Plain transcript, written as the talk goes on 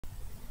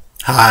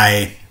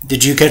Hi.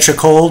 Did you catch a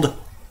cold?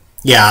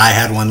 Yeah, I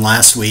had one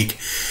last week.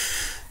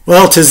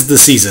 Well, 'tis the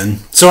season.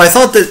 So I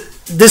thought that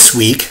this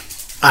week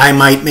I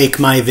might make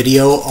my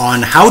video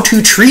on how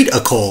to treat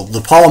a cold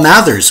the Paul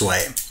Mathers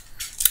way.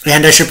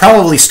 And I should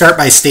probably start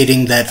by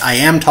stating that I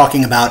am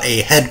talking about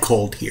a head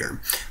cold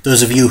here.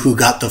 Those of you who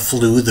got the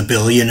flu, the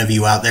billion of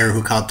you out there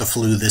who caught the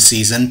flu this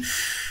season,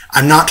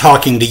 I'm not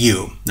talking to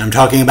you. I'm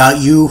talking about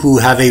you who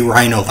have a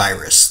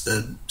rhinovirus.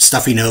 The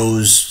stuffy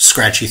nose,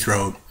 scratchy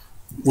throat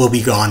will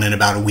be gone in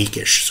about a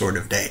weekish sort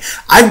of day.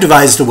 I've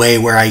devised a way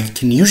where I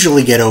can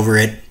usually get over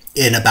it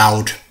in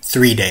about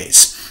 3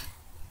 days.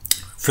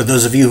 For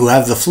those of you who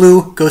have the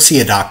flu, go see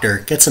a doctor,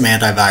 get some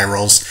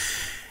antivirals,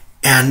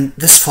 and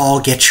this fall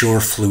get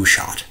your flu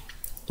shot.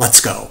 Let's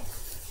go.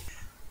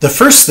 The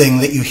first thing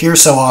that you hear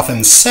so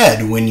often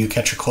said when you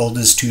catch a cold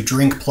is to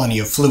drink plenty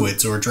of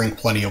fluids or drink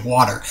plenty of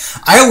water.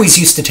 I always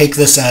used to take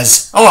this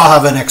as, oh, I'll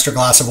have an extra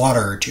glass of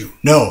water or two.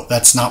 No,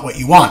 that's not what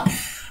you want.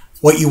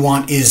 What you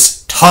want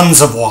is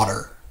tons of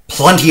water,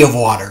 plenty of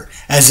water,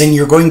 as in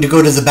you're going to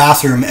go to the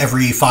bathroom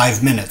every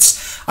 5 minutes.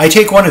 I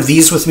take one of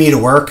these with me to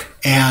work,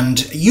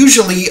 and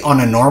usually on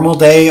a normal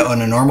day,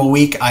 on a normal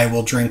week, I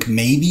will drink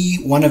maybe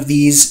one of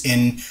these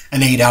in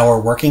an 8-hour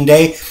working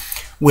day.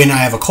 When I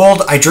have a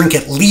cold, I drink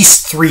at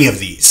least 3 of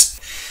these.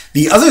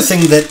 The other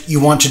thing that you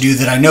want to do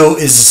that I know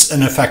is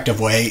an effective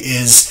way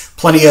is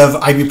plenty of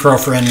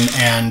ibuprofen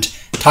and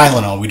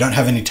Tylenol. We don't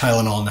have any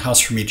Tylenol in the house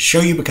for me to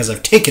show you because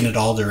I've taken it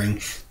all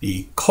during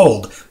the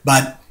cold.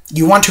 But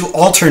you want to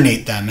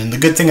alternate them. And the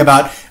good thing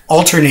about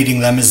alternating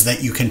them is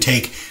that you can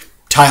take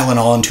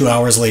Tylenol and 2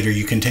 hours later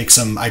you can take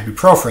some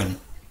ibuprofen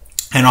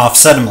and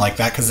offset them like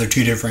that because they're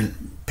 2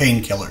 different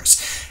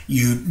painkillers.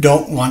 You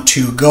don't want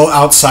to go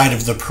outside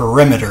of the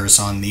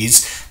perimeters on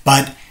these,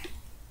 but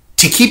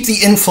to keep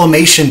the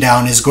inflammation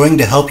down is going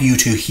to help you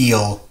to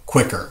heal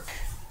quicker.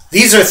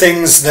 These are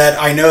things that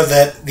I know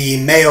that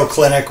the Mayo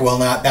Clinic will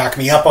not back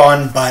me up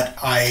on, but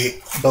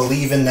I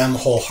believe in them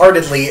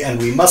wholeheartedly, and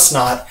we must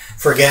not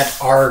forget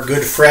our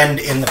good friend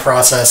in the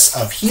process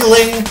of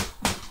healing.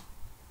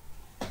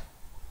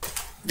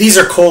 These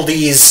are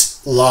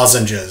Cold-Ease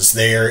lozenges.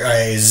 They are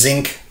a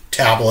zinc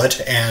tablet,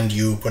 and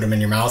you put them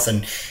in your mouth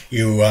and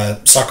you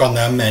suck on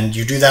them, and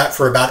you do that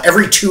for about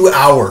every 2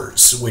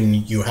 hours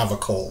when you have a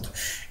cold.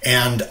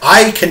 And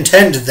I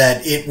contend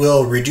that it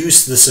will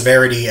reduce the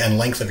severity and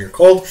length of your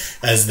cold,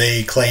 as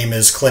they claim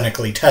is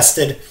clinically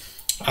tested.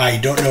 I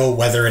don't know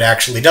whether it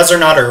actually does or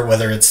not, or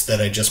whether it's that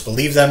I just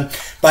believe them.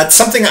 But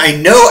something I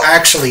know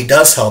actually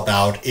does help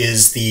out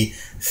is the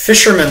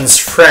Fisherman's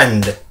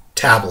Friend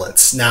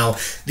tablets. Now,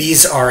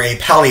 these are a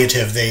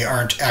palliative. They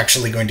aren't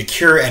actually going to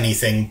cure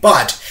anything,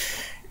 but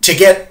to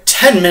get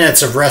 10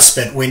 minutes of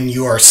respite when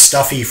you are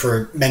stuffy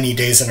for many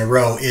days in a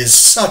row is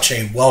such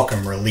a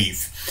welcome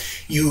relief.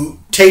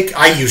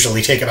 I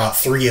usually take about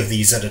 3 of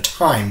these at a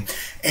time,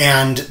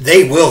 and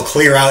they will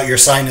clear out your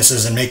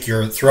sinuses and make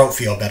your throat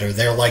feel better.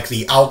 They're like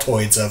the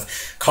Altoids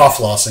of cough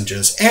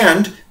lozenges,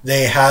 and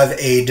they have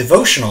a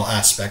devotional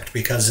aspect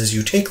because as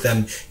you take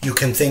them, you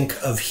can think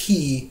of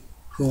he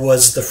who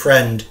was the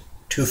friend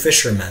to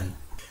fishermen.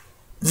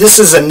 This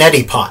is a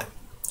neti pot,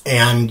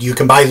 and you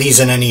can buy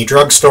these in any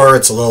drugstore.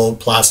 It's a little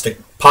plastic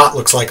pot,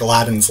 looks like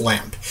Aladdin's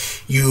lamp.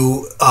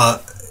 You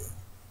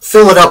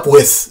fill it up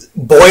with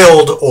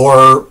boiled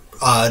or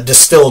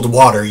distilled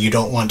water. You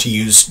don't want to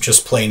use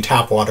just plain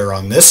tap water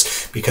on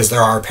this because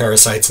there are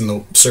parasites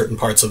in certain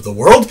parts of the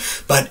world.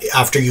 But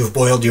after you've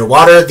boiled your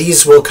water,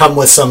 these will come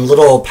with some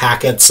little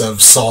packets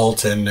of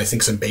salt and I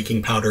think some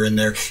baking powder in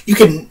there. You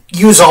can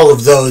use all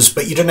of those,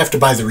 but you don't have to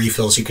buy the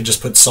refills. You could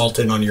just put salt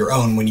in on your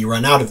own when you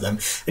run out of them.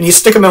 And you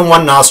stick them in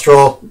one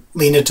nostril,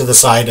 lean it to the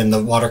side, and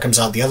the water comes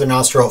out the other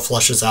nostril. It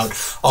flushes out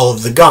all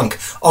of the gunk.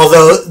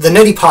 Although the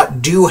neti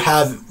pot do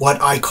have what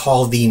I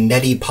call the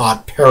neti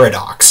pot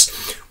paradox,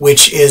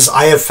 which is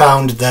I have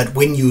found that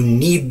when you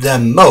need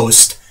them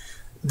most,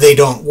 they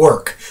don't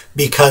work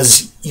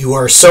because you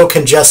are so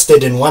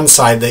congested in one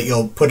side that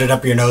you'll put it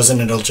up your nose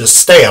and it'll just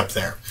stay up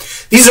there.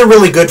 These are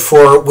really good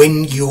for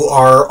when you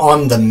are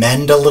on the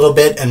mend a little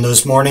bit and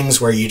those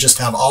mornings where you just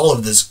have all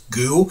of this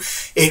goo.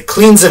 It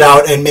cleans it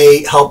out and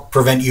may help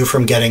prevent you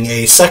from getting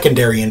a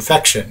secondary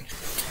infection.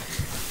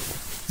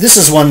 This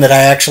is one that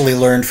I actually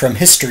learned from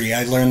history.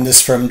 I learned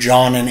this from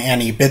John and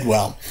Annie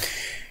Bidwell.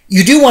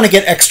 You do want to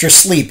get extra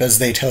sleep, as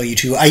they tell you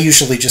to. I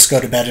usually just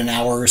go to bed an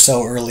hour or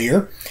so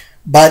earlier,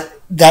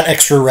 but that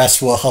extra rest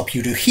will help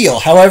you to heal.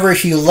 However,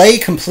 if you lay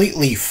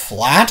completely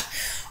flat,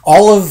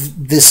 all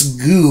of this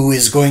goo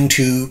is going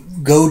to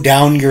go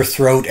down your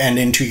throat and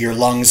into your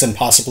lungs and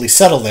possibly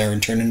settle there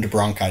and turn into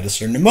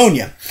bronchitis or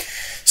pneumonia.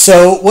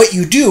 So what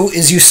you do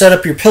is you set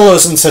up your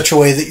pillows in such a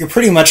way that you're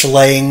pretty much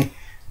laying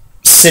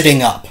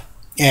sitting up.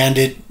 And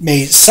it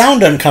may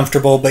sound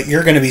uncomfortable, but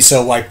you're going to be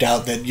so wiped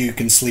out that you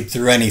can sleep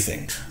through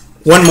anything.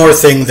 One more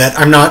thing that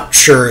I'm not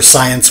sure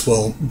science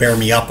will bear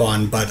me up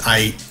on, but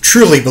I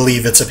truly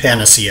believe it's a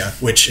panacea,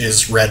 which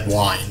is red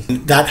wine.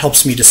 That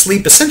helps me to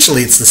sleep.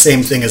 Essentially, it's the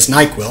same thing as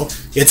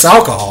NyQuil. It's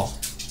alcohol.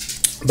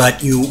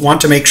 But you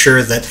want to make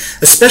sure that,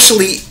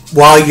 especially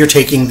while you're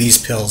taking these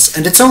pills,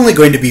 and it's only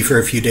going to be for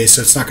a few days,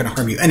 so it's not going to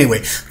harm you anyway,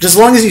 but as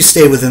long as you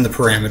stay within the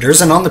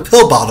parameters, and on the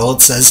pill bottle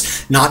it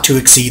says not to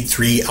exceed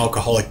 3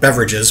 alcoholic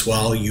beverages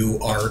while you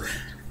are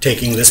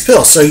taking this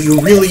pill. So you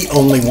really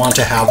only want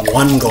to have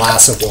 1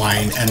 glass of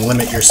wine and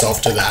limit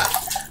yourself to that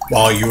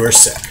while you are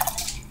sick.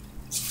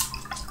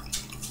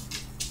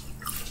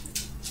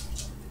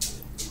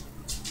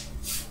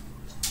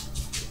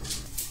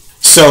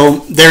 So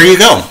there you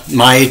go,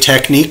 my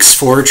techniques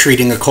for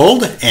treating a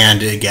cold,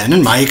 and again,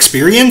 in my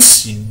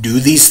experience, you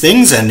do these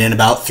things and in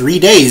about 3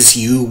 days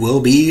you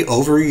will be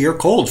over your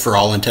cold for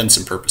all intents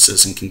and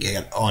purposes and can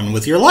get on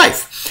with your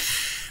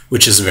life,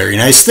 which is a very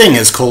nice thing,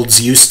 as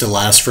colds used to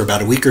last for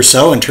about a week or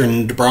so and turn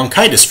into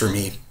bronchitis for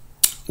me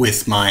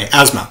with my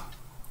asthma.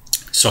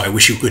 So I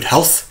wish you good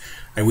health.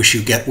 I wish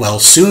you get well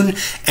soon,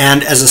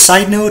 and as a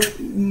side note,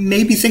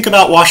 maybe think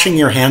about washing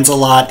your hands a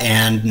lot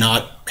and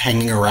not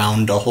hanging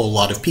around a whole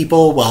lot of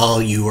people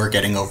while you are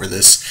getting over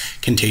this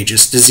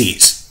contagious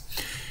disease.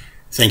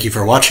 Thank you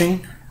for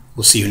watching.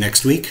 We'll see you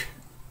next week.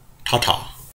 Ta-ta.